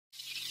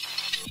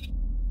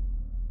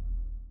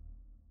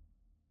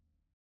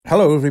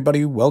Hello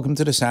everybody, welcome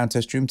to the sound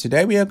test room.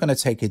 Today we are going to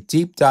take a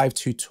deep dive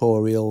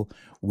tutorial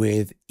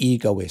with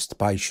Egoist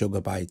by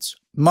Bytes.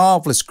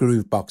 Marvelous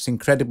Groovebox,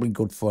 incredibly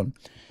good fun,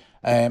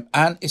 and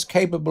it's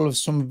capable of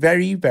some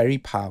very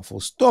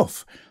powerful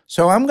stuff.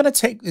 So I'm going to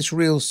take this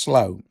real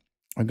slow.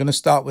 I'm going to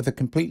start with a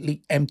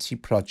completely empty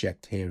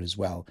project here as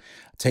well.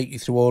 I'll take you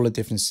through all the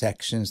different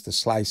sections, the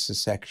slicer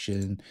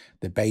section,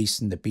 the bass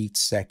and the beat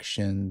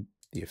section,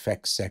 the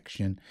effects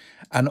section,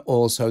 and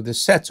also the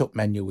setup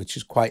menu, which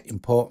is quite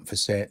important for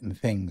certain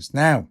things.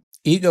 Now,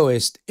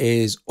 Egoist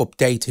is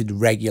updated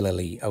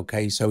regularly,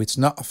 okay? So it's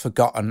not a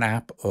forgotten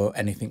app or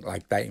anything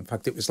like that. In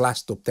fact, it was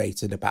last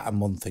updated about a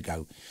month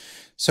ago.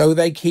 So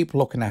they keep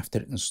looking after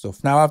it and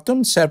stuff. Now, I've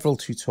done several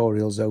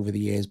tutorials over the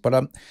years, but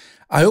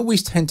I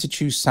always tend to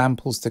choose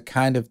samples that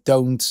kind of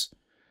don't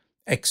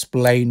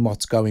explain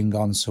what's going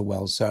on so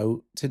well.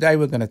 So today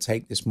we're going to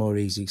take this more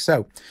easy.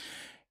 So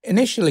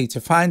initially,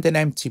 to find an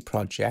empty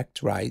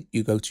project, right,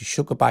 you go to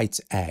Bytes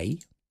A,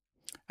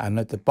 and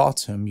at the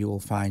bottom you will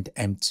find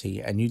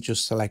empty, and you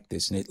just select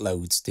this and it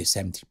loads this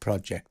empty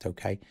project,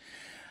 okay?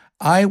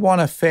 I want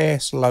to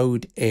first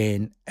load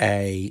in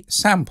a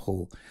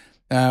sample.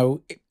 Now,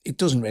 it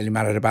doesn't really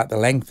matter about the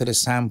length of the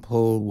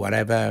sample,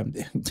 whatever.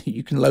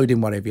 You can load in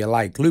whatever you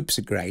like. Loops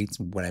are great,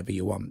 whatever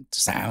you want.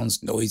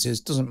 Sounds, noises,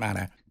 doesn't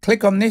matter.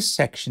 Click on this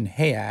section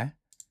here,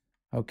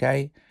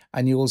 okay?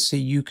 And you will see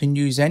you can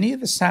use any of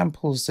the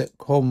samples that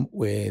come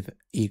with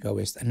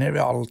Egoist, and there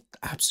are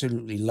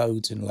absolutely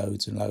loads and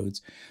loads and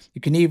loads.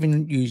 You can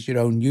even use your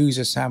own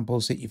user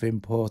samples that you've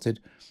imported,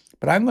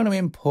 but I'm going to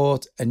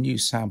import a new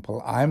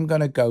sample. I'm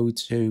going to go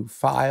to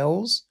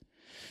Files,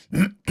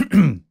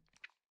 and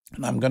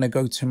I'm going to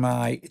go to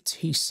my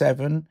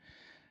T7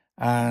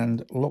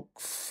 and look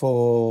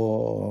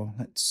for,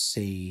 let's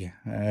see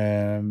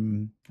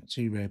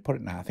where I put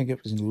it now. I think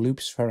it was in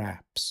Loops for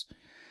Apps.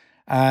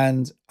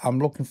 And I'm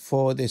looking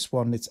for this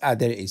one. It's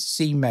there it is,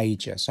 C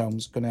major. So I'm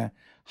just going to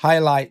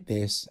highlight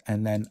this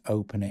and then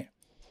open it.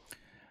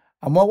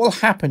 And what will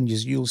happen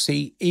is you'll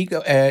see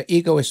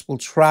Egoist will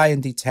try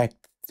and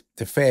detect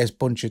the first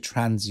bunch of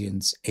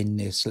transients in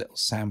this little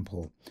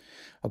sample.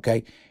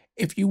 Okay.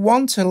 If you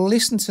want to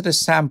listen to the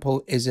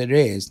sample as it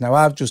is, now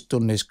I've just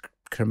done this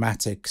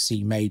chromatic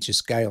C major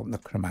scale, the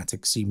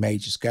chromatic C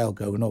major scale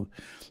going up.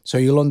 So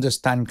you'll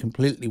understand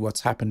completely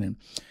what's happening.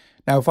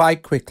 Now, if I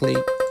quickly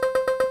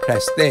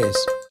press this,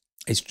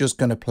 it's just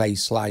going to play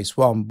slice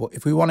one. But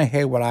if we want to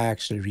hear what I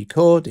actually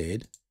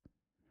recorded,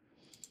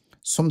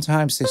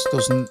 sometimes this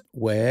doesn't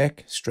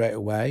work straight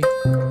away.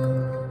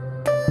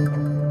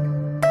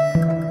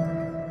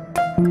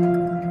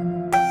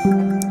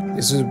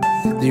 This is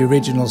the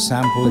original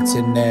sample, it's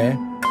in there.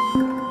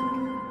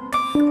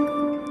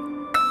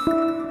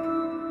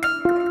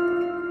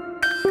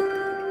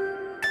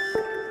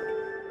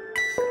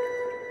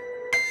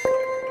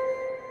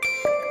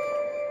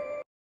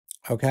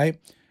 Okay.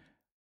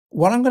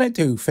 What I'm going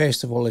to do,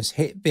 first of all, is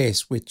hit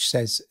this, which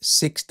says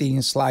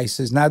 16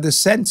 slices. Now, the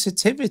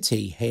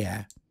sensitivity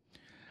here,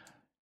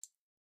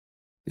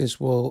 this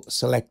will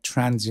select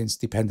transients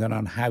depending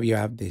on how you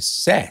have this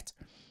set.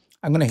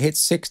 I'm going to hit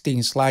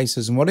 16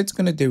 slices, and what it's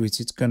going to do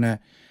is it's going to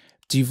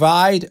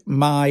divide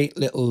my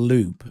little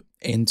loop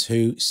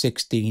into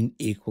 16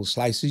 equal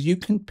slices. You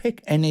can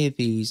pick any of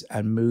these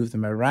and move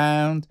them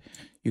around.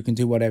 You can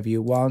do whatever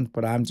you want,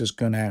 but I'm just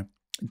going to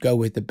go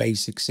with the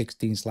basic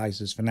 16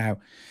 slices for now.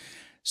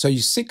 So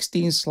your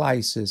 16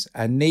 slices,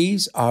 and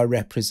these are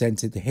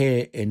represented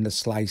here in the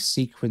slice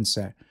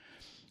sequencer.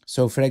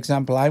 So for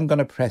example, I'm going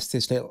to press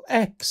this little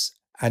X,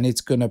 and it's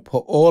going to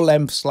put all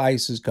them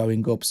slices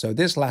going up. So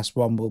this last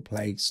one will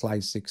play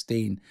slice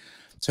 16.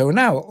 So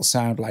now it'll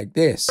sound like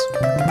this.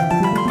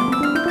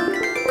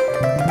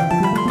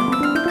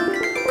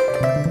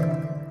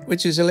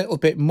 Which is a little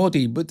bit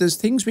muddy, but there's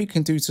things we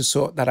can do to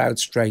sort that out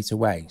straight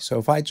away. So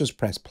if I just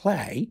press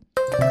play,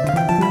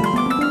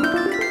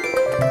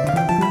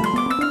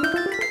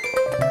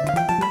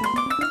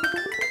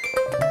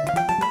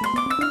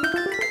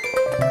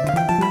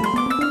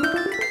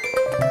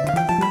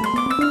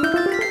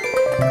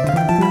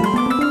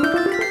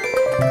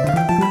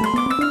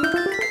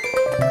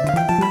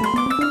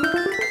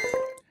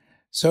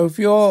 so if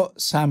your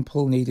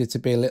sample needed to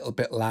be a little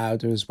bit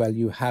louder as well,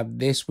 you have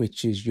this,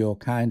 which is your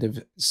kind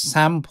of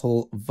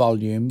sample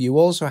volume. You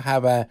also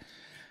have a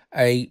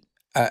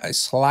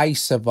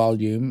slicer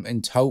volume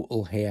in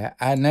total here.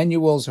 And then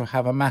you also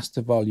have a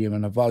master volume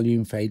and a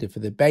volume fader for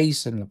the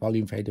bass and a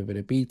volume fader for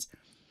the beat.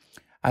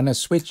 And a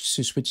switch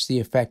to switch the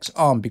effects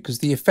on, because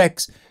the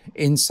effects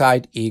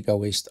inside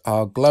Egoist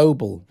are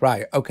global.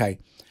 Right, okay.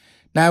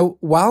 Now,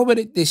 while we're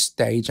at this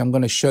stage, I'm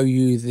going to show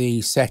you the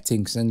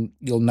settings and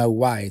you'll know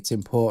why it's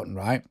important,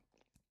 right?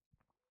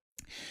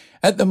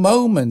 At the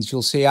moment,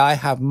 you'll see I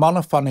have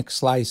monophonic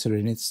slicer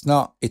and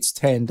it's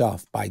turned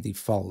off by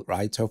default,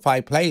 right? So if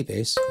I play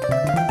this,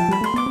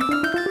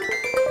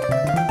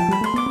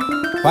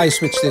 if I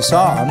switch this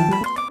on,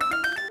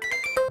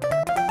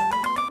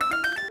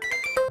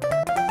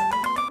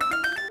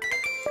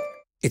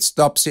 it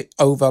stops it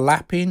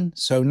overlapping.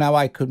 So now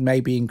I could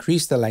maybe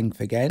increase the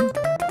length again.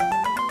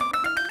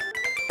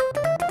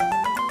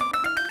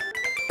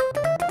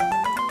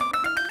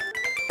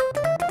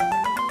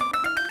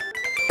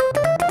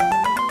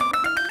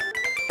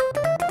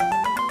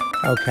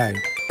 Okay.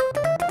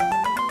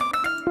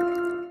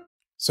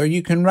 So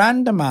you can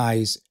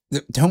randomize,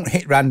 don't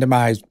hit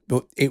randomize,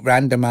 but it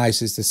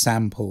randomizes the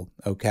sample.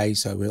 Okay,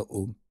 so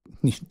it'll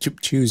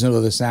choose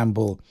another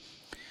sample.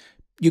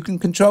 You can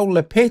control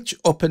the pitch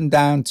up and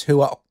down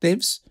 2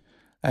 octaves.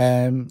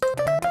 I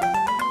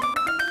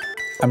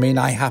mean,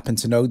 I happen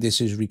to know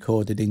this is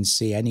recorded in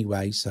C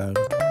anyway, so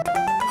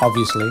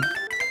obviously.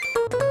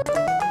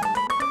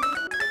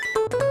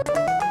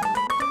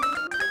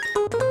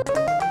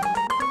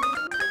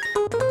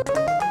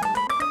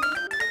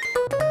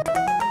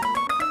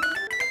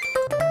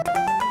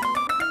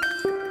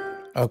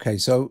 Okay,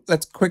 so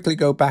let's quickly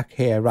go back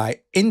here.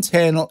 Right,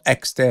 internal,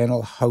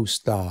 external, host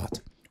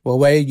start. Well,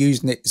 we're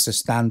using it as a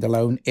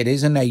standalone. It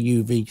is an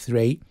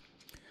AUV3,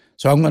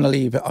 so I'm going to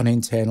leave it on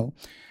internal.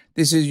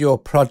 This is your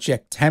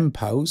project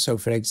tempo. So,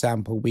 for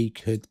example, we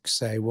could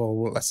say,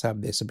 well, let's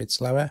have this a bit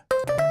slower.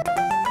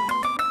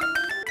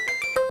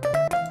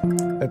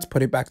 Let's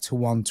put it back to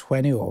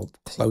 120 or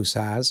close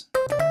as.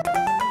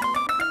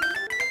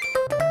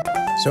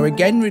 So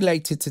again,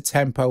 related to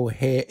tempo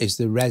here is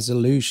the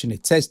resolution.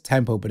 It says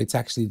tempo, but it's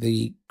actually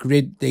the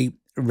grid, the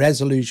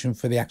resolution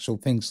for the actual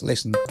things.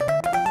 Listen.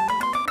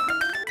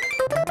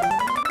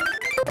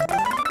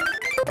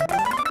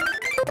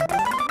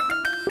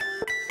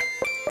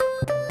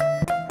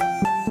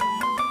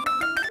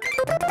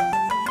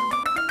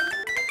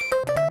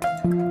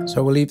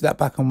 So we'll leave that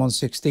back on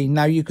 116.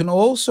 Now you can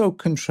also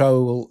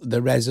control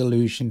the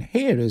resolution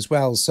here as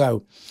well.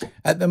 So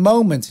at the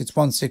moment it's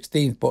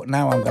 1/16, but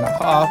now I'm going to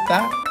halve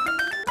that.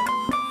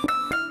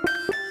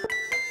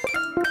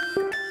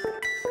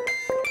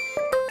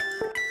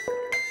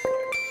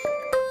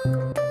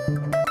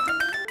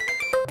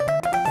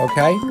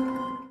 Okay.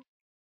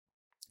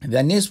 And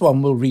then this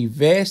one will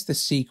reverse the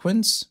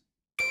sequence.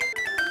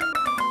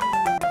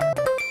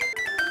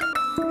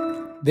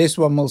 This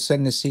one will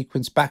send the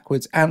sequence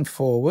backwards and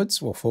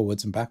forwards, or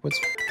forwards and backwards.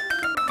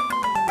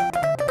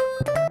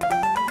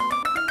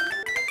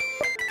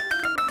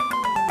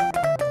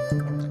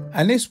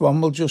 And this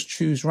one will just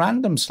choose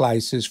random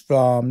slices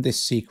from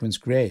this sequence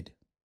grid.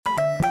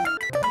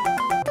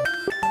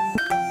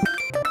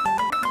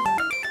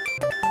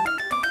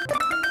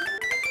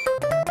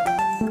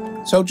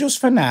 So just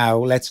for now,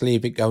 let's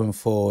leave it going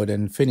forward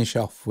and finish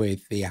off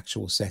with the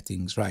actual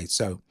settings, right?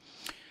 So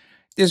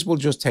this will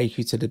just take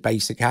you to the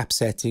basic app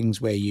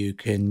settings where you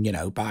can, you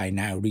know, buy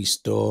now,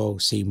 restore,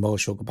 see more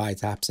Sugar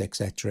Byte apps,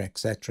 etc.,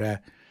 etc.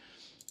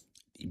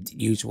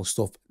 Usual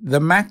stuff.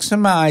 The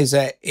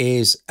maximizer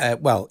is,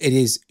 well,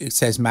 it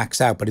says max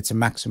out, but it's a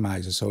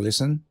maximizer. So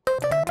listen.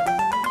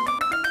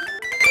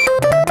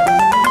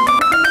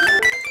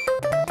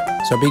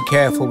 So be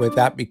careful with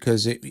that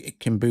because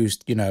it can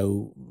boost, you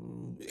know,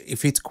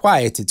 if it's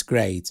quiet, it's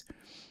great.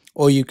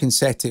 Or you can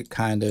set it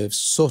kind of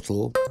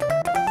subtle.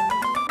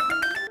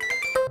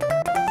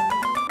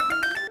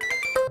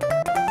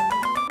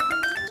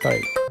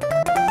 Sorry.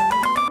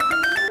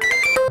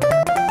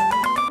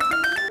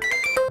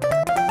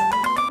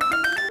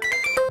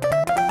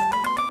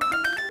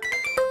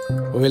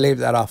 We'll leave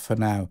that off for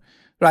now.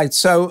 Right,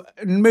 so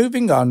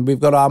moving on, we've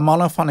got our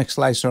monophonic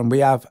slicer and we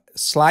have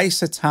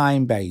slicer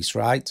time base,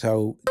 right?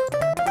 So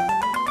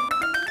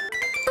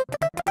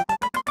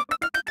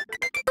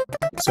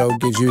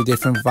it gives you a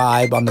different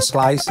vibe on the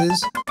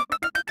slices.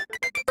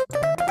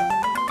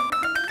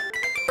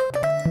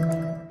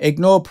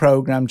 Ignore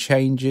program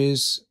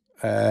changes.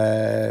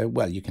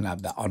 Well, you can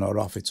have that on or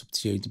off. It's up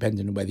to you,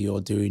 depending on whether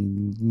you're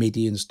doing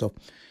MIDI and stuff.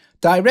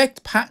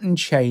 Direct pattern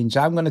change,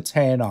 I'm going to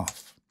turn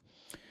off.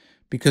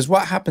 Because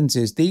what happens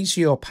is, these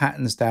are your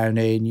patterns down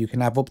here, and you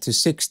can have up to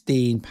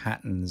 16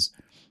 patterns.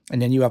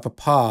 And then you have a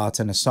part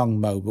and a song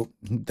mode, but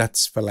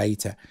that's for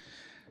later.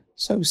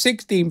 So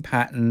 16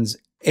 patterns.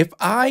 If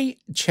I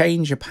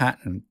change a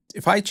pattern,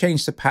 if I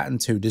change the pattern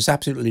 2, there's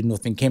absolutely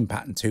nothing in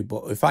pattern 2.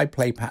 But if I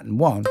play pattern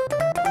 1,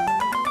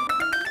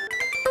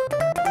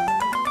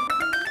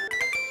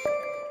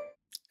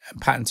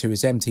 pattern 2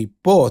 is empty,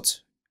 but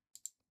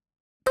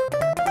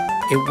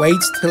it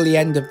waits till the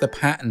end of the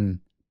pattern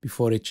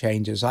before it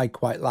changes. I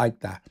quite like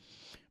that.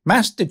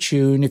 Master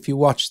tune, if you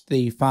watch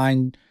the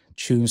fine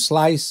tune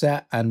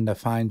slicer and the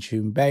fine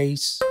tune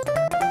bass.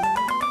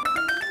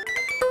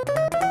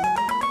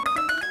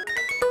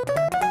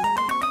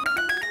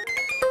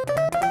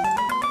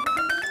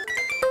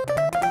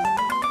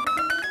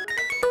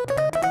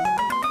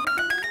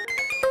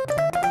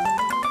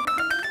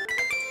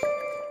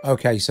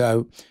 Okay,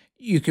 so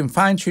you can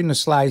fine tune the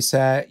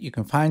slicer, you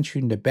can fine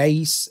tune the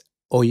bass,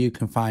 or you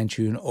can fine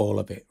tune all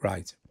of it,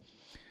 right?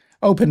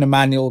 Open the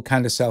manual,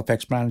 kind of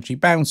self-explanatory.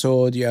 Bounce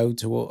audio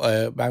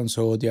to bounce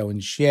audio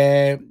and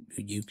share.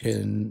 You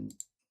can,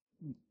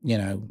 you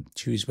know,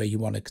 choose where you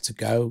want it to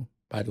go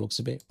by the looks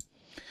of it.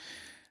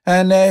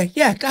 And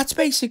yeah, that's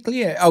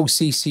basically it. Oh,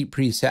 CC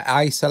preset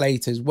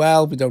isolate as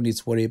well. We don't need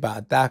to worry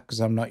about that because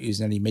I'm not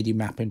using any MIDI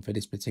mapping for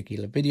this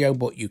particular video,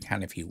 but you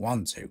can if you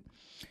want to.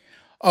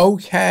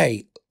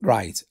 Okay,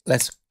 right,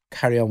 let's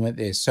carry on with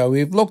this. So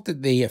we've looked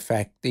at the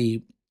effect,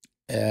 the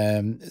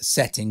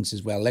settings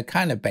as well. They're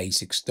kind of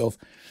basic stuff.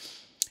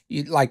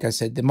 like I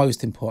said, the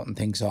most important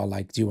things are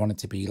like, do you want it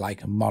to be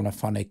like a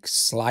monophonic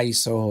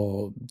slice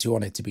or do you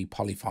want it to be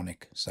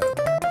polyphonic? So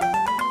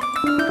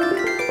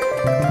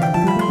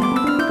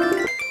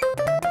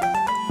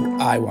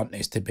I want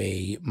this to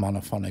be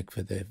monophonic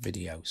for the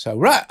video. So,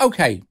 right,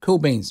 okay, cool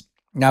beans.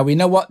 Now we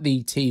know what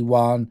the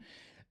T1,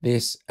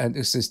 this, and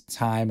this is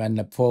time, and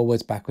the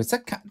forwards, backwards.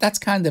 That's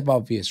kind of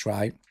obvious,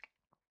 right?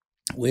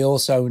 We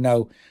also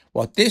know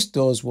what this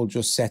does. We'll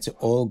just set it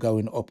all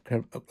going up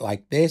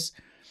like this.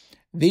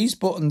 These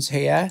buttons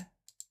here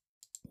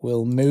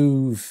will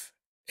move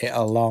it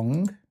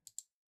along.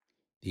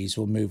 These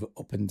will move it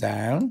up and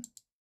down.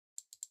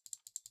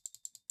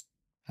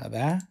 Like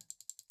that.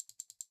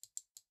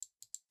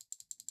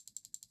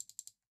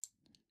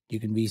 You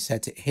can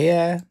reset it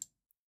here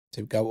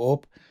to go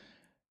up.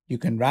 You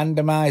can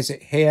randomize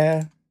it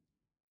here.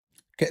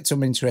 Get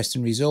some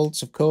interesting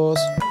results, of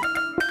course.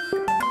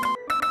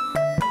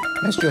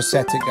 Let's just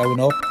set it going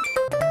up.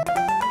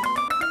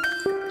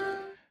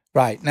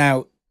 Right,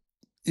 now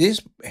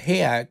this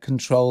here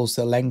controls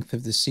the length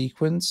of the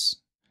sequence.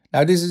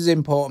 Now this is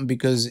important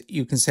because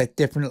you can set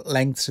different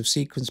lengths of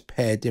sequence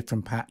per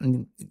different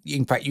pattern.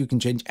 In fact, you can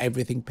change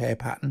everything per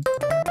pattern.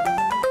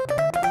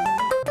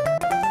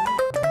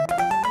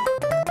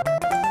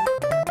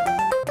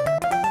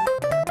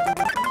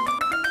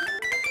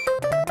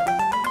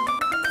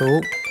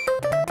 Cool.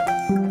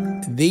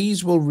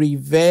 These will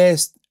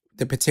reverse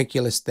the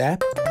particular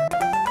step.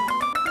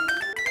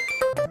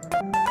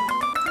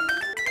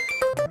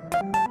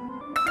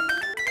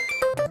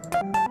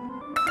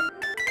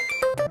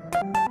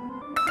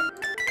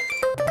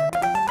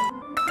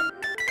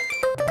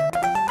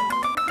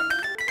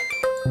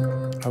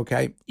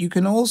 Okay, you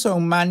can also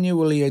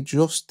manually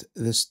adjust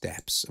the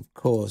steps, of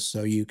course.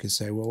 So you can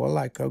say, well,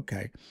 like,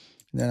 okay,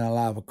 then I'll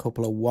have a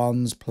couple of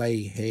ones play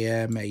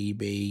here,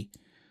 maybe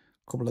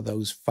a couple of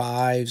those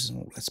fives.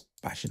 Let's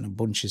bash in a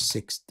bunch of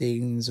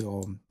 16s,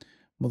 or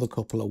another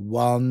couple of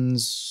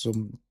ones,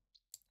 some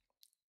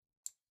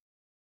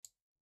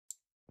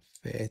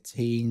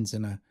 13s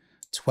and a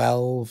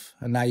 12.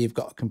 And now you've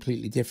got a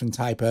completely different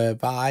type of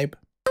vibe.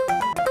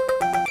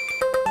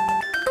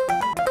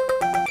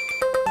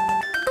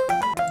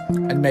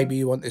 And maybe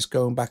you want this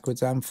going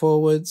backwards and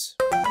forwards.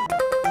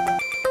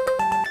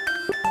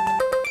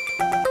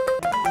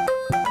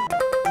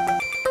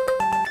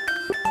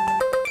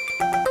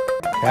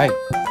 Okay.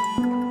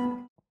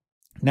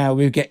 Now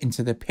we get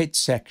into the pitch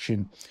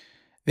section.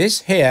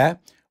 This here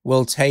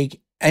will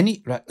take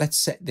any, right, let's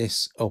set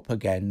this up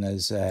again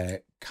as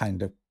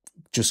kind of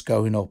just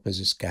going up as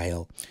a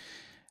scale.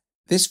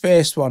 This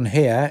first one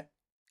here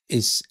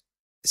is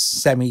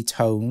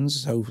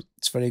semitones. So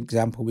for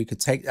example, we could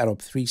take that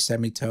up 3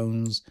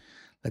 semitones.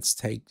 Let's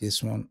take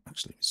this one,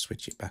 actually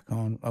switch it back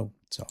on. Oh,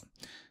 it's on,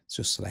 it's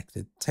just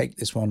selected. Take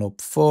this one up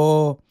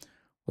 4.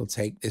 We'll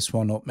take this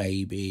one up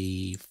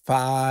maybe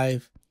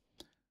 5.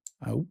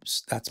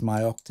 Oops, that's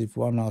my octave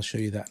one. I'll show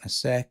you that in a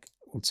sec.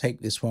 We'll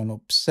take this one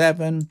up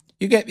 7.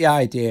 You get the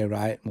idea,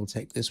 right? We'll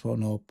take this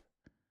one up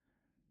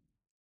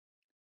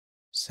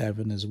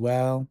 7 as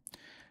well.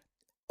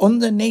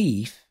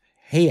 Underneath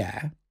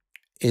here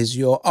is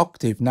your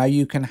octave. Now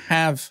you can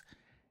have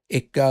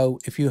it go,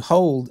 if you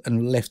hold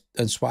and lift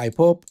and swipe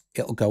up,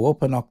 it'll go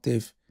up an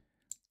octave,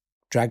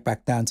 drag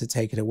back down to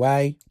take it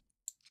away,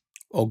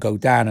 or go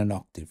down an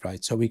octave,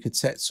 right? So we could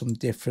set some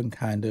different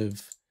kind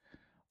of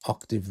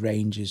octave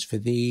ranges for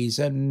these,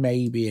 and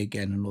maybe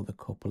again another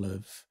couple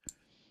of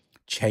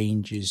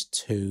changes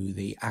to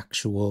the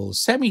actual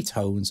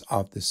semitones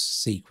of the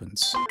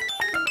sequence.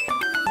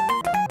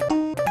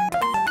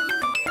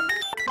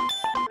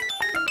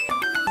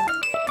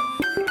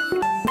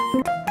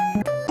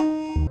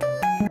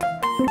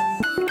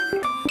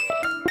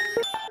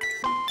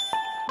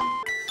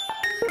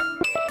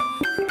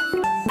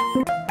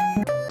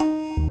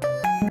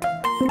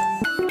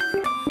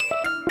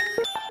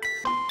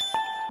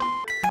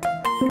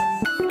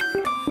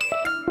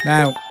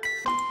 Now,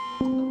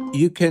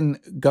 you can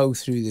go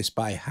through this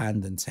by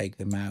hand and take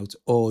them out,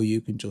 or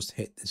you can just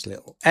hit this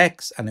little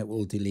X and it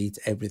will delete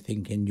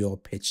everything in your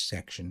pitch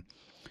section.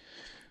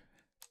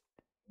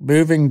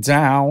 Moving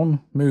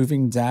down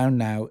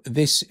now,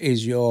 this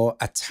is your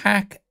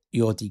attack,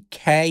 your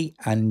decay,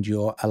 and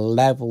your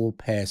level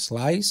per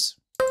slice.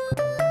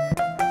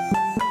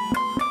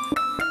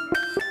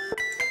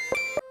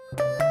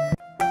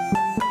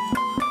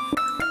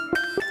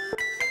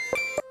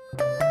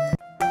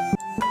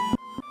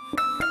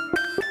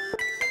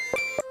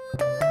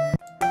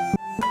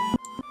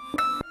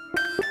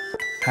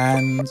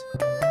 And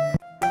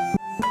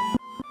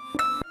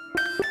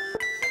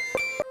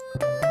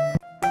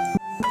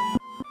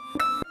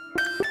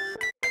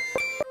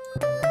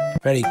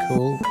very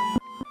cool.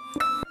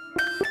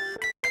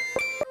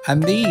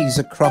 And these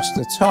across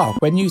the top,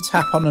 when you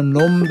tap on a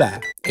number,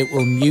 it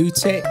will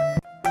mute it.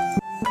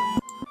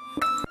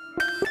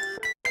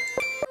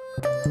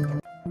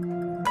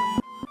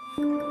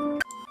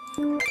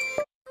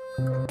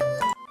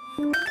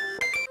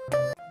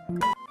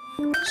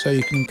 So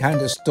you can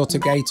kind of stutter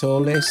gate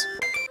all this.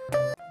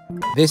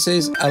 This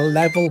is a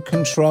level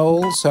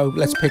control, so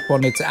let's pick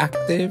one that's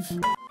active.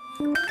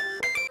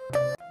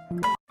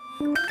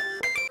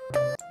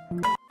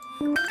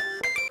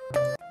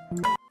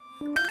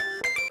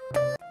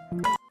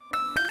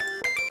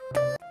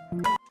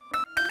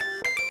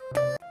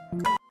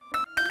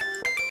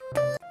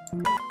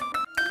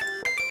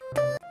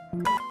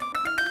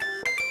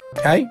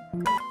 Okay,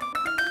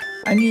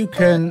 and you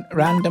can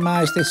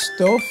randomize this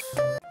stuff.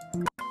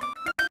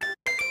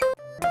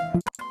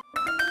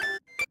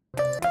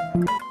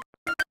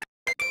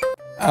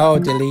 Oh,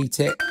 delete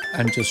it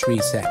and just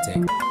reset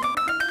it.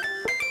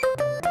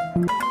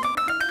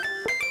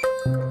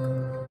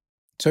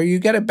 So you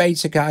get a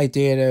basic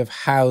idea of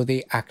how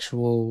the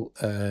actual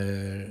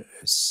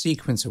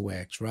sequencer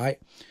works, right?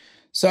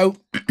 So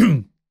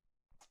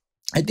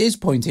at this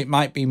point, it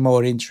might be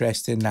more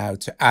interesting now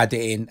to add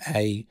in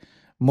a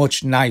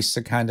much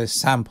nicer kind of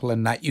sample,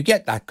 and that you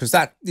get that because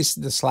this is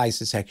the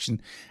slicer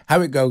section,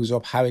 how it goes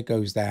up, how it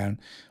goes down.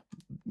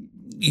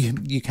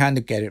 You kind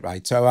of get it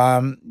right. So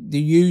you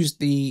use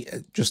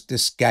just the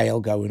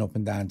scale going up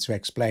and down to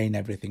explain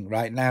everything.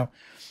 Right now,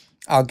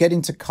 I'll get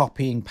into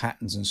copying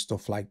patterns and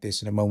stuff like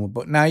this in a moment,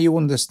 but now you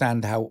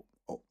understand how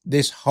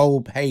this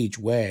whole page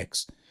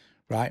works,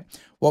 right?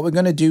 What we're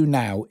going to do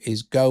now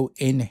is go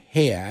in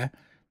here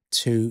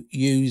to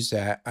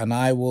user, and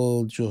I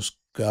will just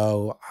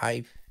go,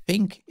 I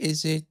think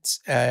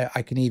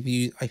I can either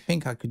use, I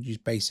think I could use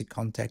basic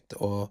contact,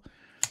 or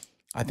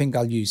I think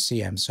I'll use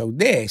CM. So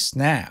this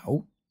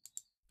now,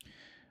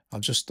 I'll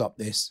just stop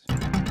this.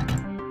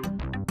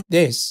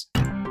 This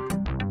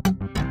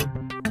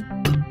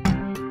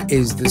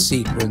is the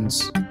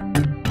sequence.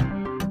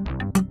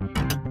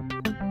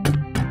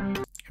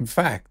 In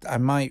fact, I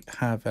might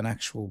have an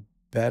actual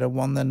better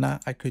one than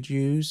that I could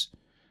use.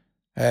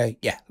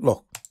 Yeah,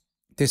 look,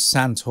 this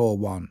Santor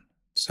one.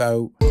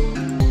 So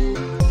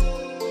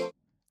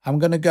I'm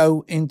going to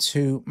go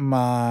into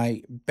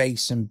my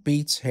bass and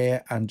beats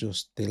here and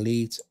just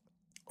delete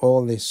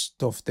all this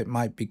stuff that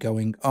might be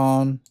going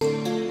on.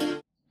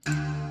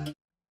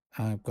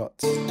 I've got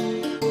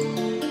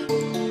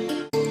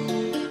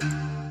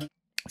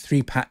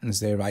 3 patterns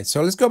there, right?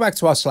 So let's go back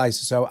to our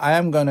slicer. So I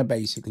am going to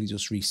basically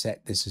just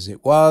reset this as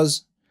it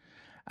was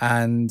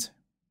and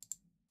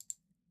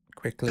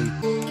quickly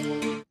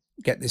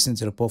get this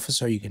into the buffer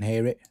so you can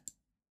hear it.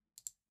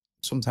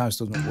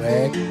 Sometimes it doesn't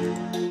work.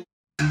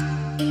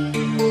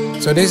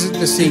 So this is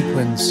the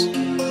sequence.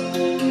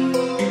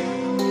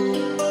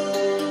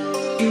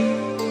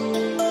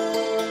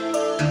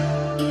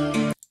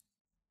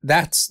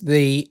 That's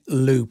the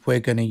loop we're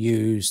going to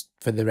use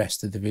for the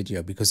rest of the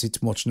video because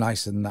it's much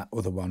nicer than that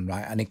other one,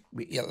 right? And it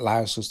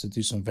allows us to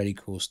do some very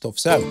cool stuff.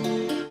 So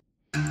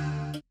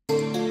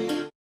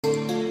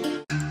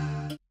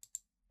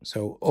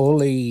all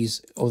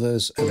these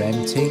others are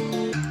empty.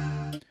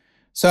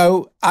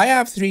 So I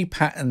have 3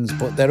 patterns,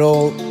 but they're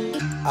all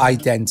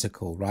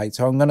identical, right?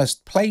 So I'm going to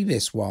play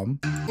this one.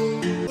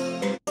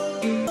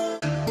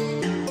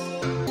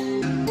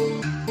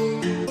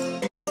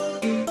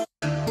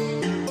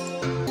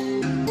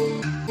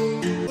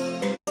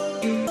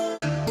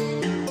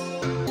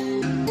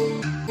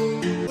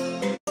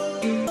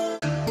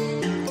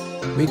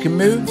 We can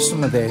move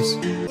some of this.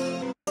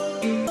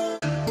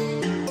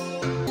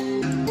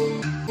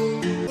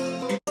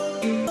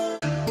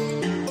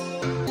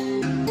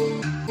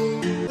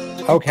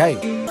 Okay,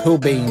 cool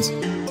beans.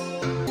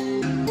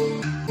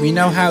 We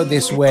know how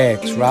this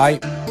works,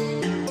 right?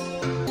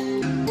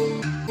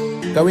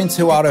 Go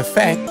into our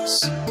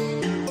effects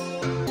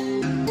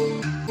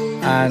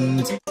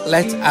and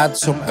let's add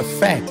some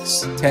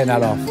effects. Turn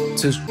that off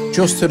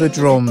just to the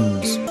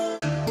drums.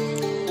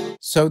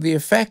 So the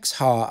effects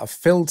are a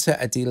filter,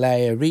 a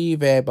delay, a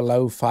reverb, a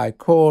lo-fi,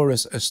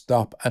 chorus, a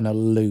stop, and a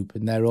loop,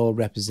 and they're all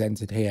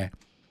represented here.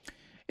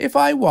 If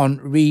I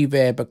want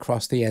reverb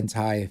across the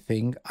entire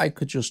thing, I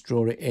could just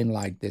draw it in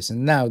like this,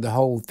 and now the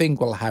whole thing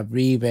will have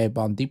reverb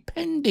on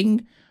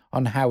depending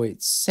on how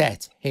it's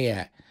set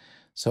here.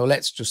 So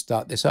let's just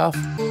start this off.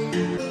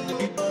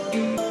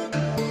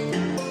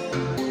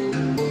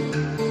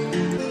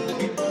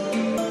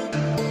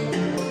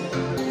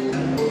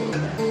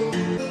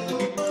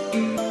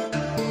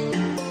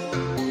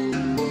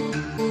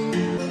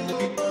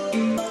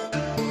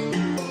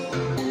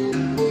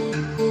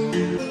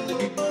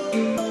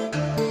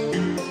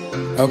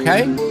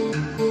 Okay,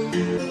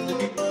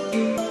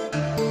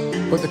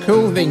 but the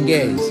cool thing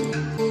is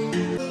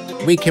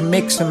we can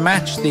mix and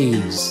match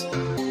these.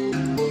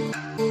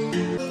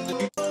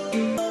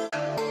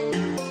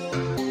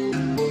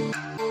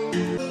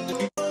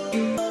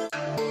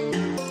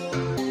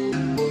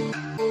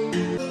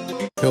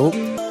 Cool.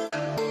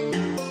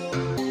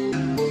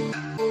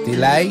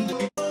 Delay.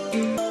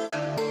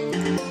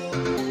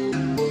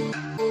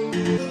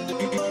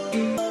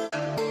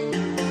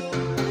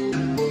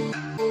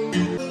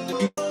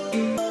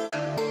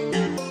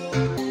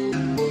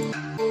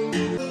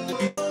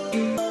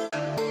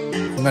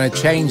 I'm going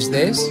to change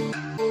this.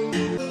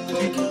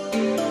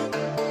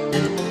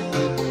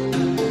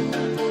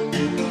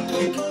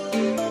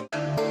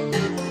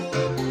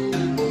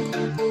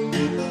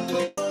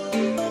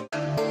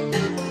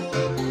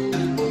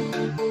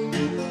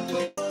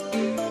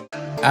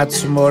 add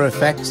some more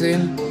effects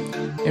in.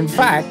 In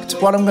fact,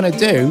 what I'm going to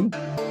do,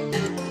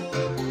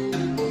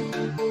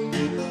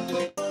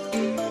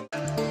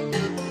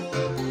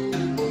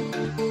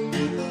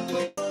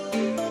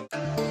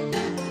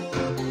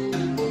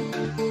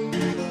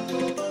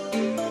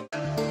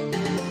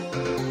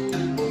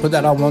 put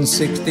that on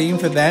 116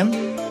 for them.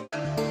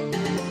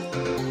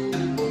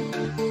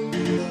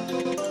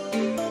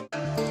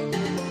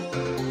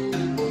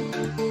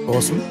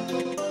 Awesome.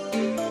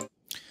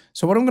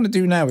 So what I'm going to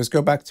do now is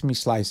go back to my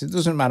slice. It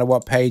doesn't matter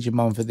what page I'm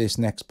on for this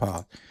next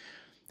part.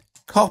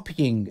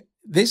 Copying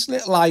this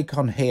little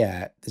icon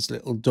here, this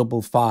little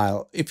double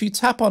file. If you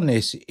tap on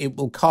this, it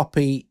will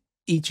copy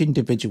each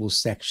individual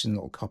section.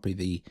 It will copy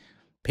the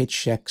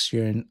pitch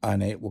section,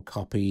 and it will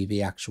copy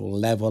the actual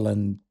level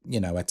and, you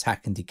know,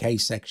 attack and decay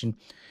section.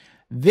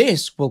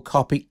 This will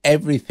copy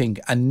everything,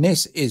 and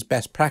this is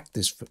best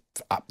practice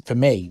for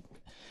me,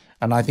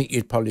 and I think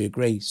you'd probably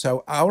agree.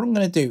 So what I'm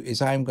going to do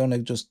is I'm going to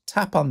just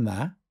tap on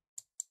that,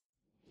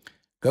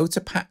 go to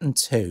pattern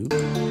 2,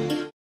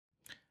 and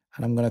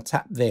I'm going to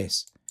tap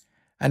this,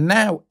 and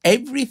now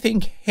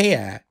everything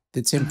here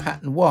that's in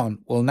pattern 1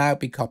 will now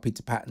be copied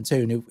to pattern 2.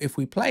 And if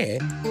we play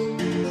it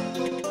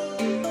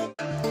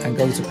and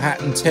go to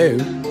pattern 2,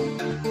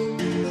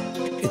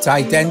 it's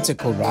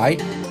identical, right?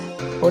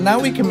 But now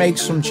we can make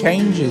some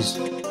changes.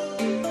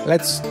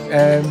 Let's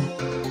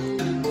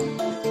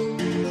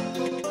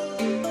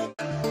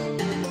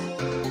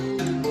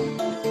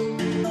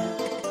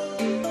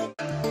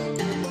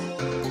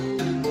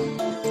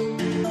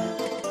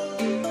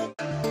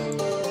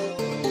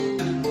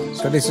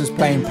so this is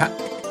playing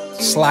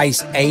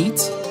slice 8,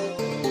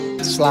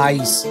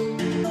 slice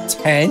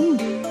 10,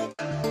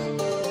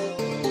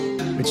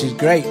 which is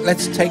great.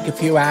 Let's take a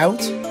few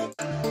out.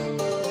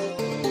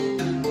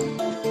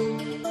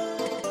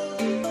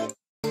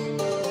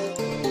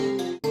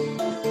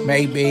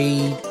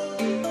 Maybe,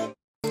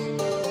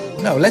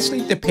 no, let's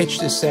leave the pitch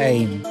the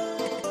same.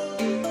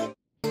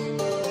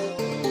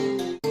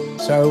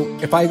 So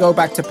if I go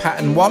back to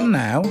pattern 1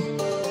 now,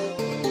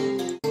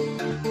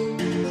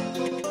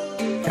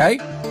 okay,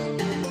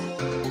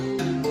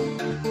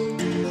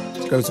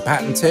 let's go to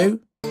pattern 2.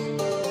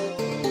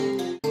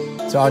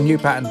 So our new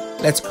pattern,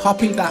 let's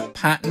copy that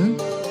pattern,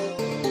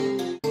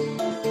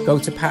 go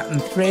to pattern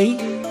 3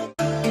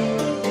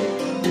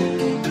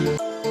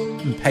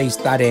 and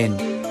paste that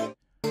in.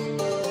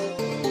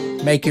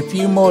 Make a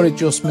few more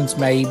adjustments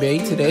maybe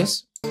to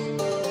this.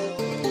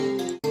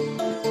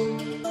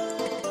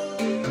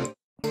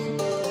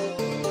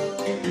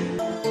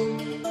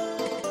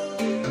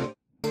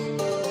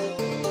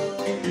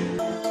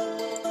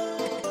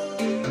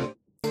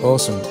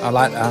 Awesome, I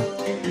like that.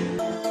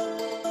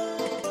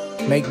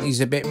 Make these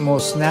a bit more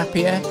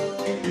snappier.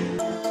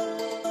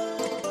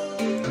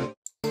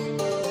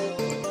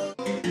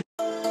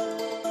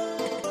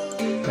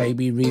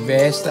 Maybe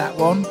reverse that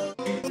one.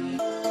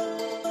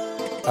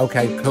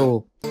 Okay,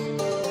 cool.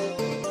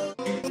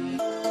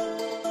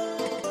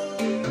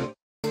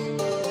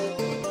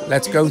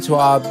 Let's go to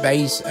our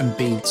bass and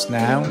beats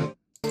now.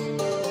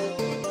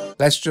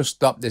 Let's just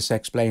stop this,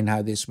 explain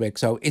how this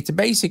works. So it's a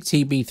basic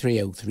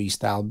TB303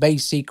 style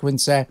bass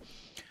sequencer.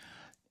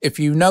 If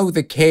you know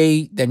the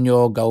key, then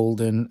you're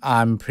golden.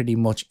 I'm pretty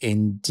much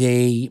in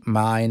D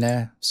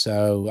minor,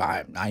 so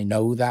I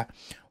know that.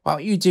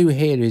 What you do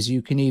here is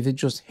you can either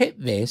just hit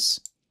this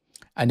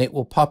and it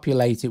will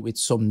populate it with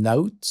some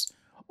notes,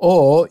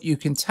 or you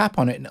can tap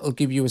on it and it'll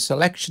give you a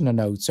selection of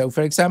notes. So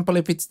for example,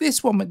 if it's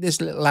this one with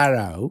this little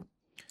arrow,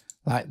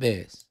 like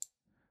this,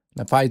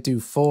 and if I do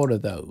 4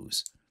 of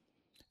those,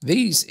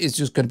 these is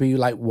just going to be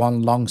like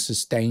one long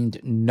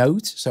sustained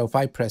note. So if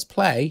I press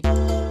play,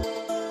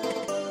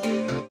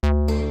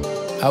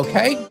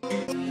 okay.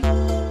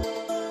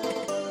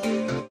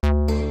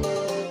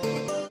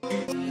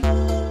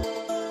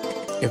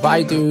 If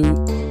I do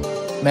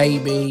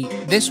maybe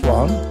this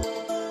one,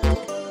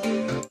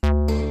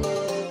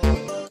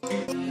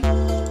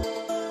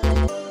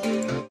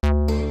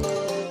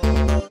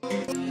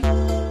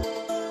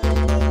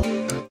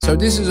 so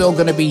this is all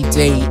going to be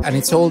D, and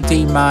it's all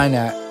D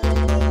minor.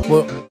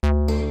 Well,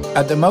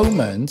 at the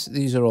moment,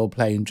 these are all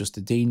playing just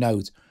a D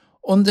note.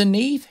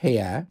 Underneath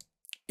here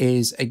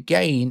is,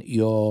 again,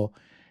 your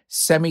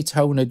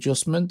semitone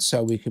adjustment.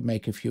 So we could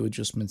make a few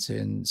adjustments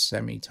in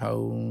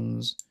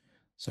semitones.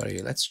 Sorry,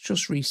 let's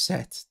just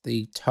reset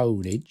the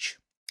tonage.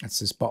 That's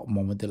this bottom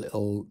one with the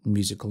little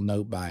musical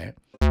note by it.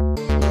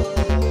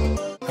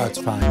 Oh, it's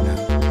fine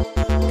now.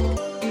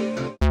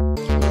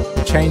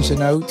 Change the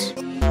notes.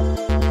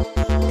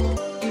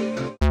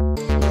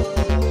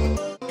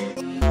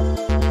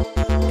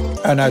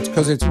 Oh no, it's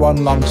because it's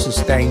one long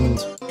sustained.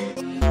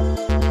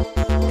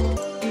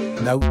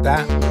 Note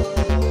that.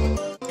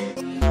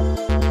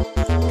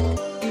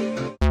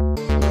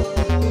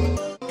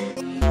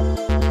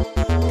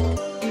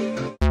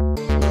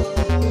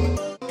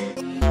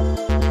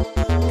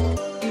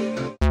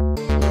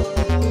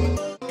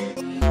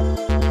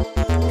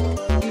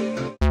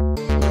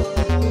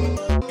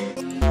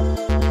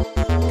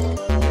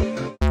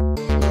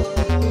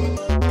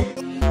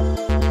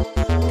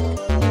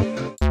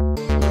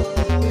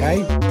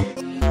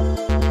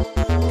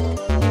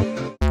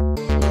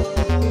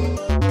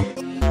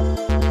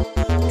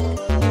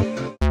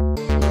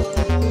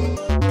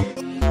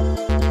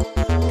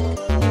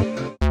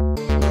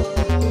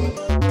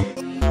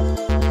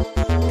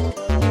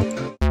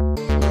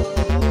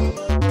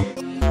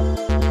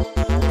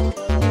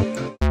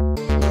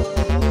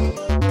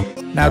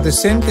 the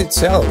synth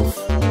itself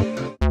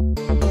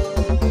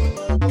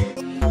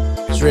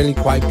is really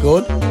quite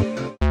good.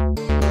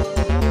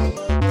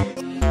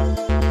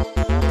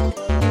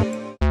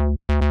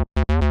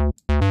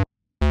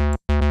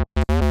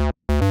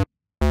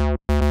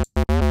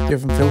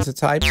 Different filter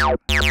types.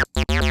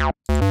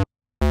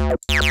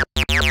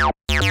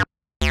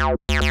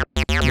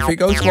 If we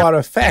go to our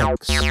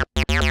effects,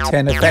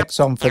 turn effects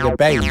on for the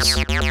bass,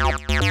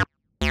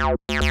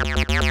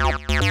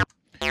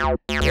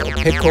 it'll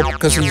pick up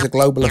because he's a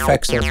global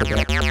effects, don't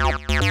forget.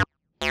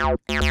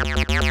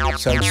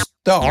 So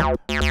stop.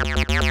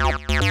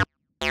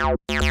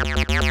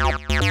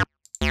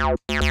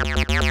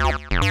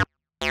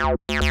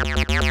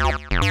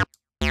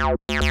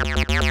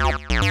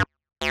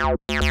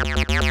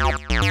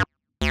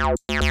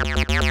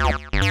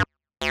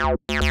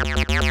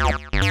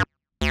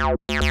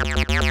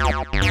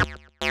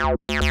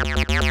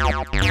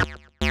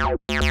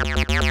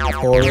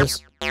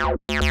 Chorus.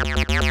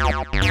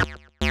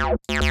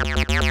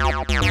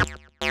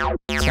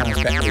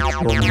 Sounds better with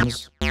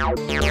drums.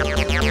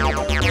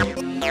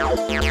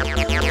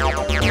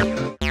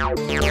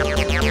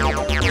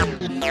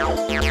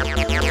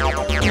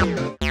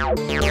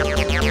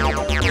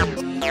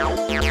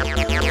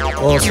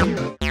 Awesome.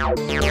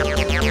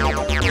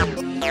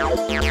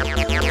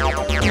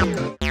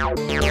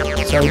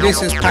 So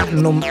this is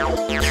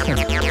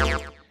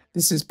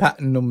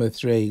pattern number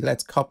 3.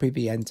 Let's copy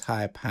the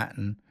entire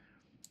pattern,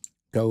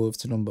 go over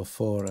to number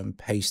 4 and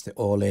paste it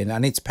all in,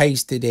 and it's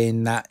pasted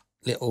in that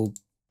little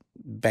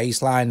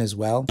bass line as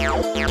well.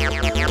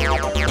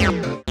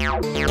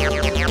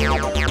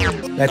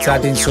 Let's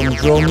add in some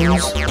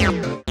drums.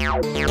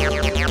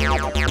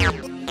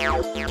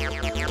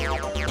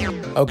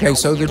 Okay,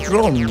 so the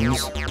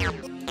drums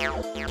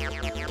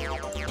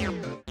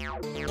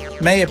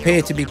may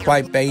appear to be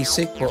quite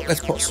basic, but let's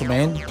put some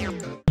in.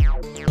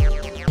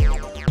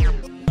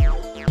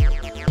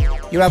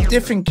 You have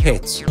different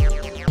kits.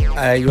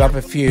 You have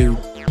a few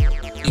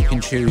you can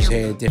choose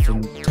here,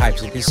 different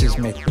types of. This is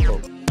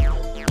mixable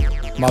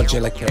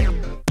modular kit.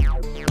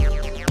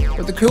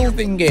 But the cool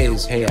thing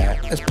is here,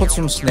 let's put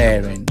some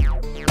snare in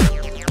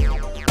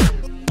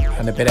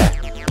and a bit of.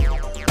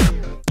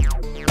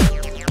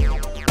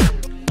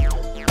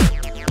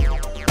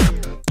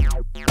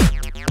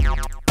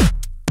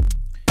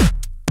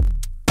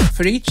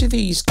 For each of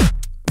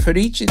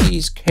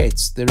these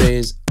kits, there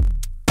is,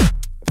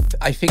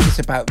 I think it's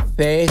about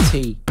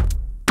 30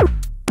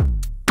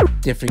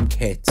 different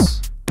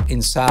kits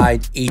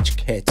inside each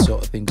kit,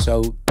 sort of thing.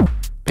 So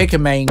pick a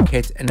main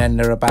kit, and then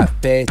there are about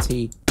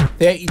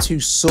 32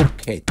 sub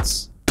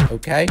kits.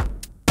 Okay,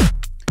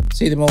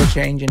 see them all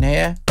changing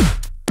here.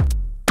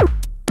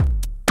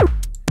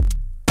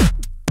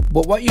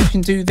 But what you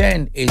can do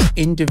then is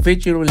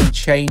individually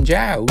change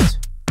out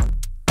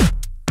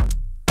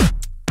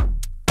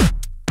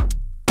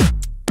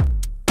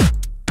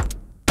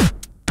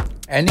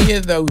any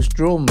of those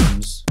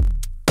drums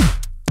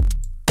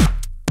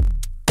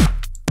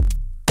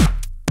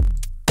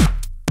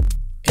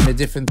in the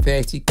different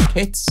 30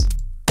 kits.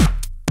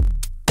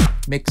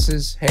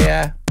 Mixers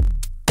here,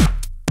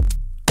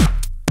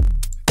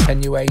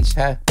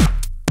 attenuator,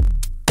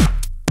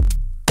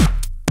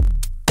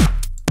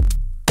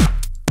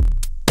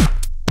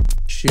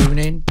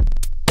 tuning.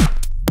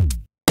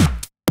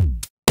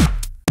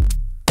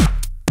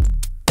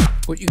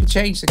 But you can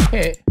change the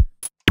kit.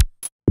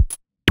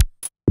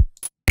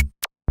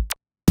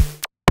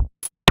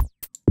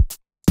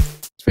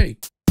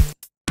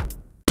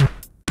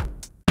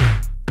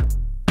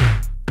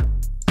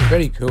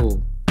 Very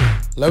cool.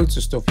 Loads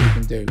of stuff you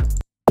can do.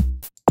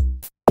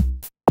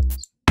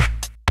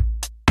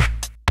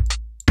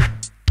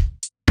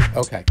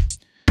 Okay.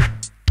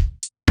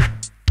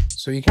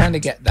 So you kind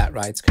of get that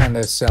right. It's kind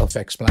of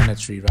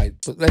self-explanatory, right?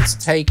 But let's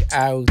take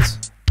out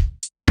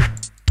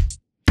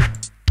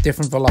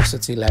different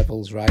velocity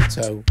levels, right?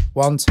 So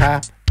one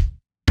tap,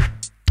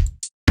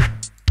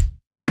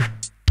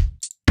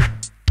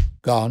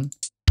 gone.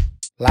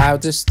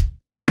 Loudest,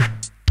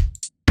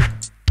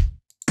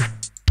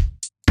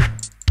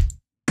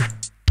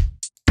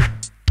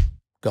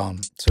 gone.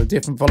 So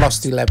different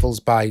velocity levels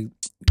by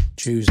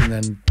choosing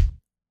and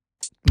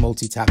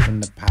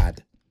multi-tapping the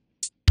pad.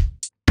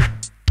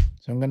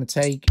 So I'm going to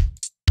take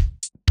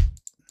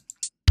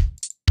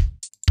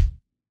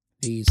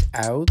these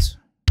out.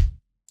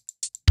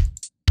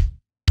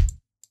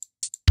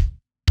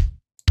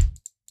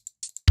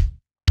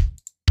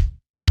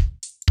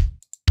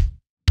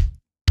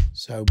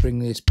 So bring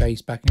this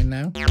bass back in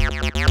now.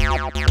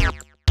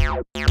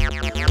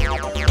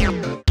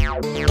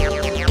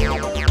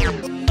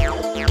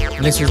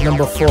 And this is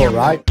number 4,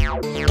 right?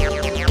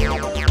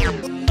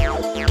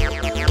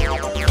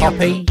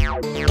 Copy.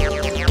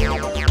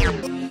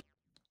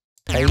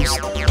 Paste.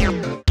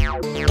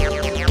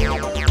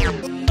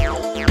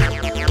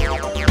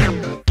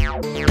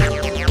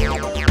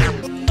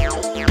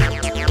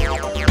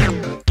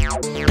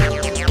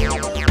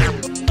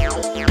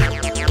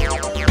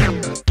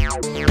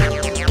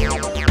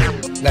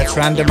 Let's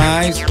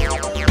randomize.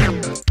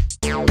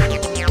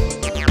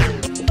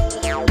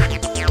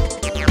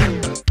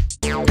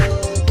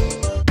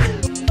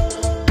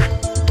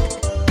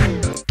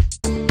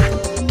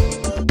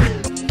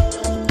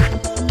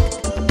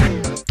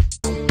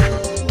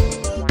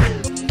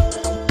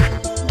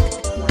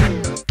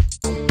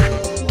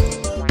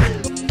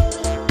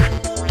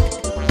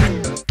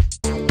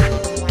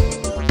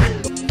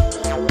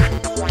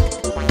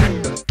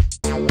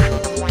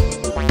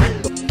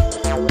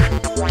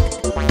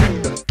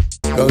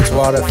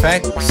 our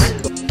effects.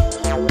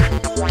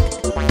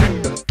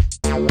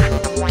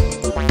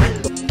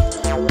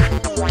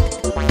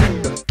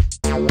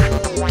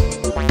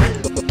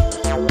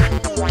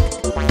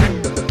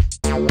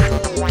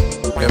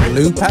 We have a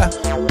looper.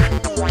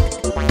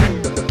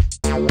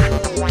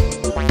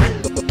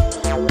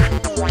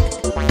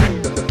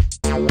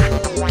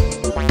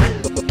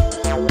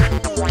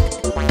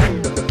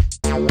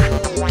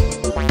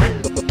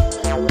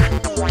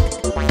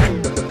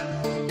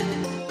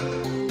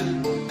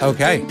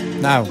 Okay,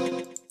 now,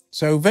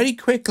 so very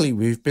quickly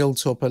we've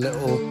built up a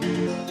little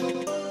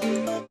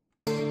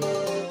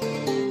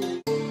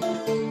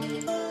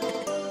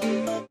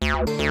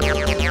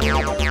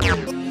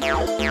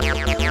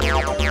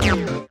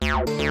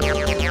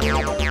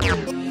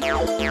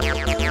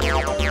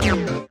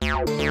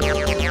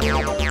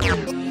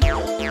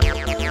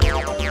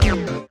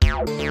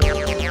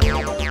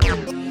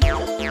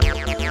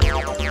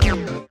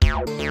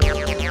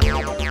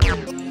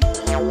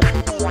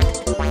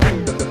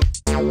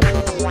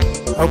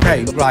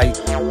okay, right.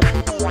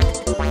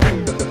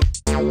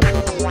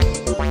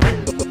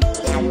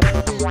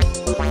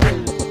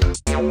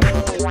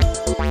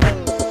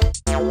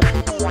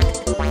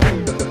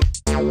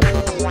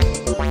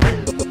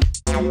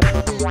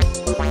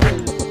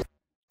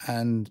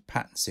 And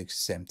pattern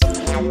 670.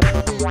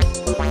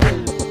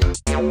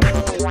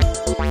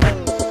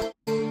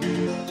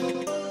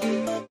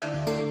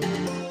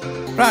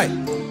 Right.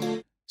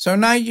 So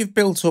now you've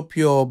built up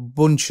your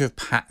bunch of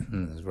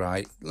patterns,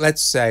 right?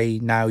 Let's say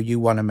now you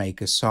want to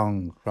make a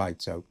song, right?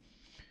 So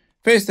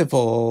first of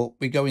all,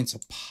 we go into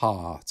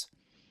part.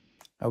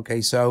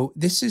 Okay, so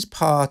this is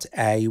part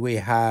A. We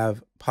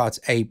have parts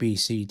A, B,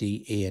 C,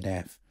 D, E, and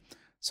F.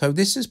 So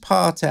this is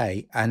part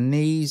A, and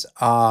these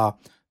are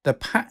the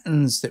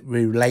patterns that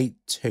relate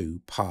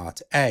to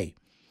part A.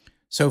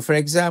 So for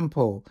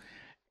example,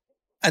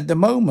 at the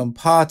moment,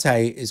 part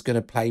A is going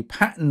to play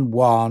pattern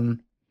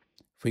 1.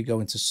 If we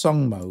go into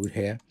song mode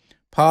here,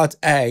 part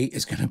A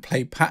is going to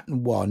play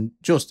pattern 1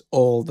 just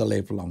all the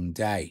live long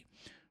day,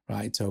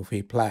 right? So if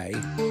we play,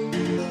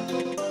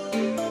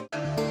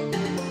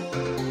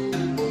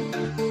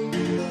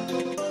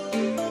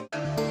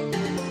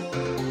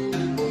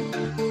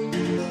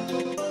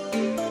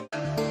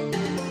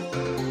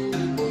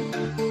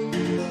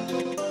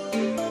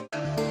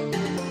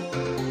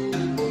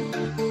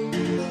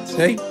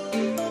 see,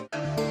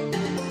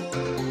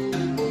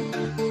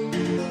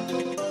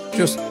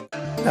 just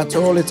that's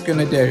all it's going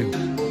to do.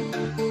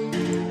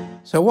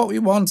 So what we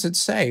wanted to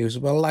say is,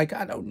 well, like,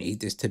 I don't need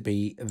this to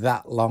be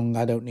that long.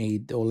 I don't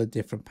need all the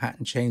different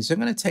pattern changes. So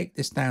I'm going to take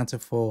this down to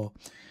 4.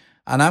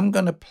 And I'm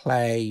going to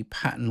play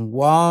pattern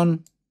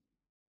 1,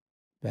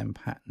 then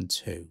pattern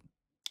 2.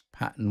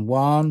 Pattern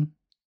 1,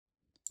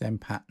 then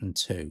pattern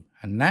 2.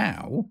 And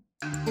now,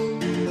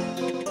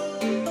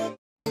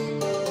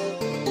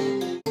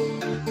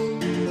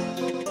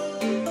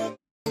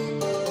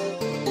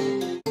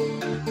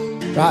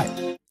 right.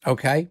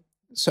 Okay,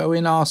 so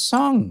in our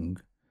song,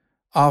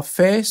 our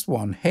first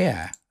one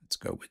here, let's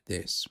go with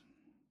this.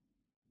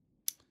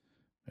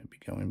 Maybe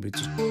going with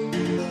just,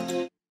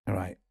 all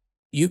right.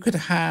 You could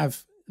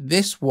have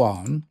this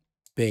one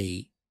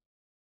B,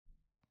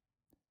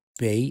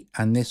 B,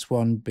 and this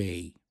one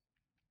B,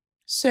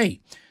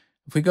 C.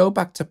 If we go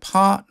back to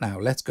part now,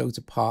 let's go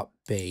to part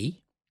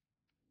B.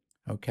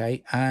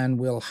 Okay, and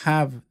we'll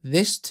have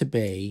this to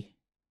be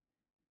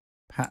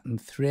pattern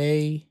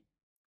 3,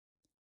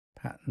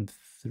 pattern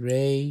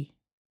 3,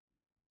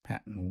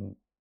 pattern,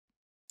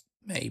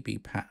 maybe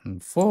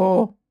pattern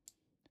 4,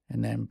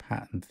 and then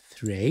pattern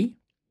 3.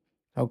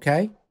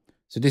 Okay,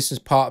 so this is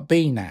part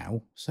B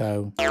now.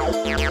 So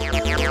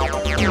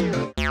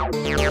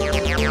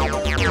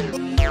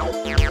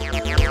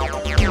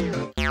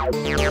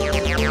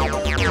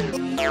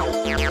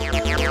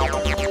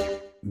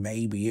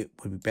maybe it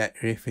would be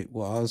better if it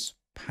was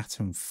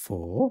pattern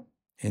 4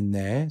 in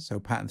there. So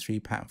pattern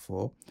 3, pattern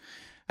 4.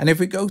 And if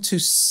we go to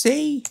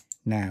C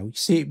now, you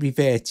see it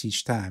revert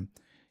each time.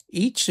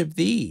 Each of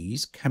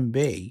these can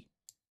be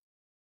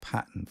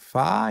pattern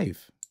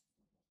 5.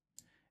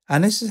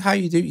 And this is how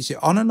you do it. You see,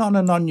 on and on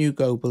and on you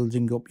go,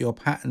 building up your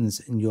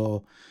patterns and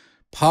your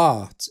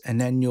parts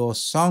and then your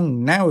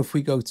song. Now, if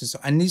we go to,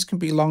 and these can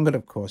be longer,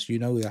 of course, you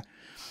know that.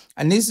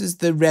 And this is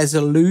the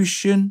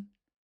resolution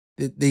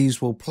that these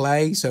will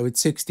play. So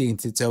it's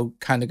 16th, it's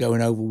kind of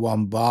going over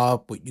 1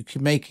 bar, but you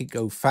can make it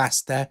go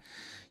faster.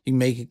 You can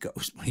make it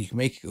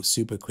go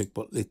super quick,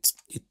 but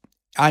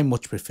I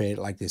much prefer it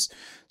like this.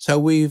 So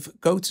we've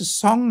go to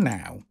song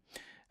now,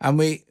 and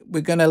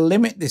we're going to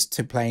limit this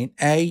to playing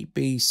A,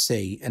 B,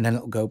 C, and then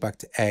it'll go back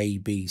to A,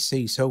 B,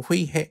 C. So if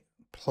we hit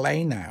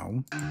play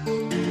now,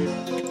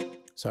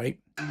 sorry.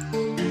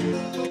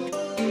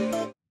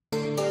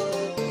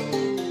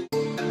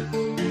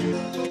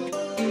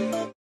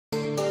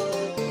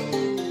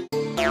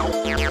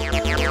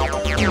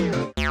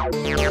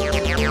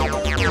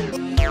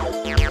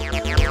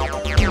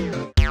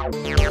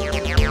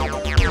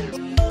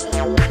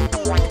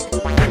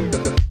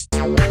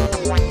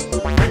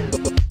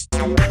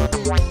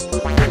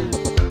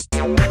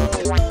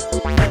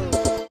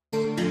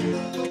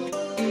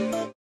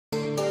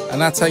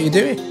 And that's how you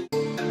do it.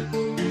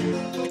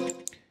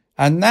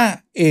 And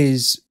that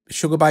is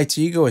Sugar Bytes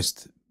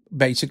Egoist.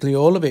 Basically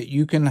all of it.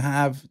 You can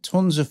have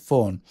tons of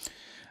fun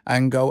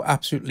and go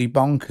absolutely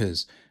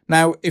bonkers.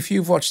 Now, if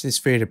you've watched this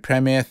via the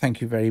premiere,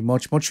 thank you very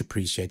much. Much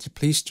appreciated.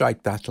 Please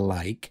strike that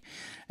like.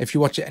 If you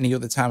watch it any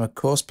other time, of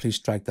course, please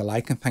strike the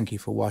like, and thank you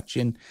for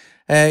watching.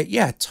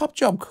 Yeah, top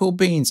job, cool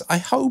beans. I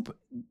hope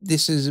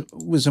this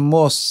was a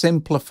more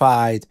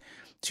simplified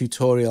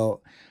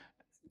tutorial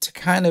to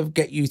kind of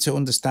get you to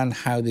understand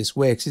how this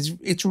works.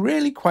 It's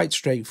really quite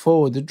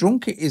straightforward. The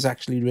drum kit is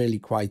actually really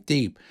quite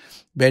deep.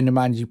 Bearing in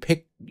mind, you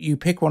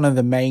pick one of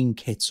the main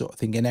kits sort of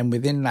thing, and then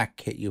within that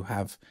kit you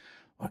have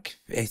like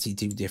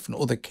 32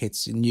 different other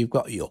kits, and you've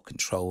got your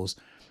controls.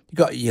 You've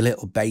got your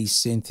little bass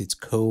synth. It's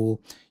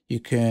cool. You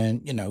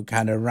can, you know,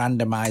 kind of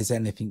randomize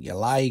anything you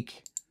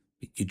like,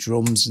 your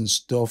drums and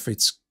stuff.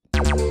 It's,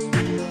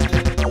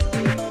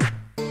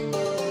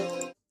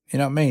 you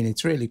know what I mean?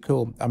 It's really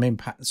cool. I'm in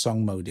pattern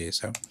song mode here,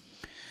 so.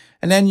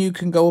 And then you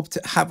can go up to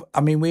have,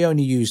 I mean, we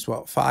only used,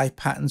 what, 5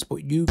 patterns,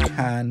 but you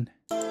can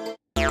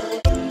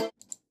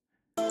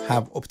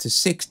have up to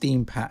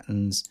 16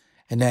 patterns.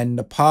 And then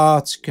the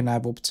parts can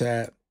have up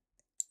to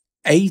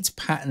 8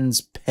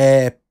 patterns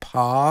per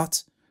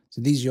part.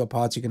 So these are your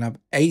parts. You can have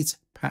 8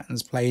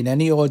 patterns playing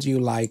any order you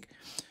like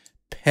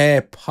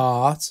per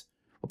part,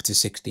 up to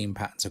 16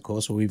 patterns, of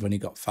course, but we've only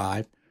got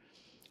 5.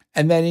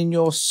 And then in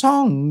your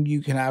song,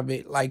 you can have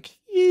it like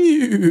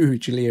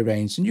hugely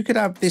arranged. And you could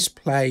have this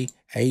play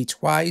A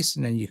twice,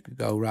 and then you could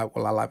go, right,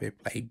 well, I'll have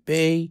it play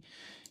B.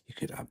 You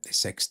could have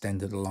this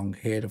extended along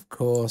here, of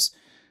course.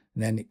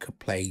 And then it could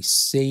play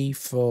C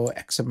for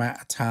X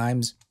amount of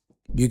times.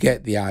 You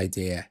get the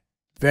idea.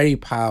 Very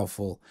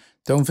powerful.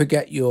 Don't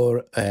forget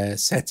your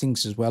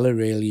settings as well are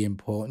really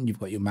important. You've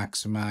got your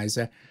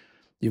maximizer.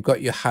 You've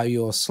got your how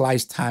your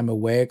slice timer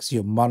works,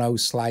 your mono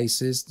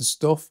slices and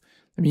stuff.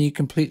 I mean, you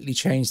completely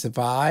change the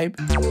vibe.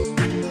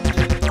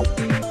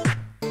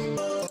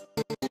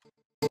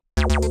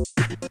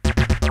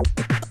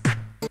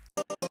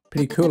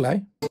 Pretty cool,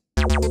 eh?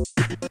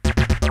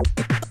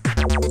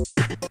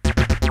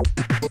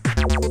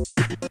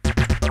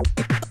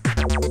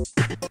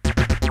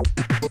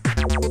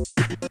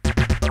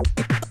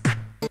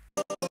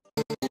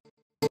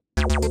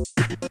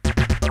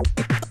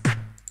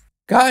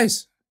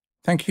 Guys,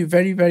 thank you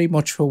very, very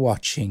much for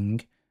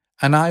watching,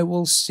 and I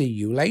will see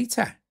you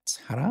later.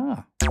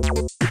 Ta-ra!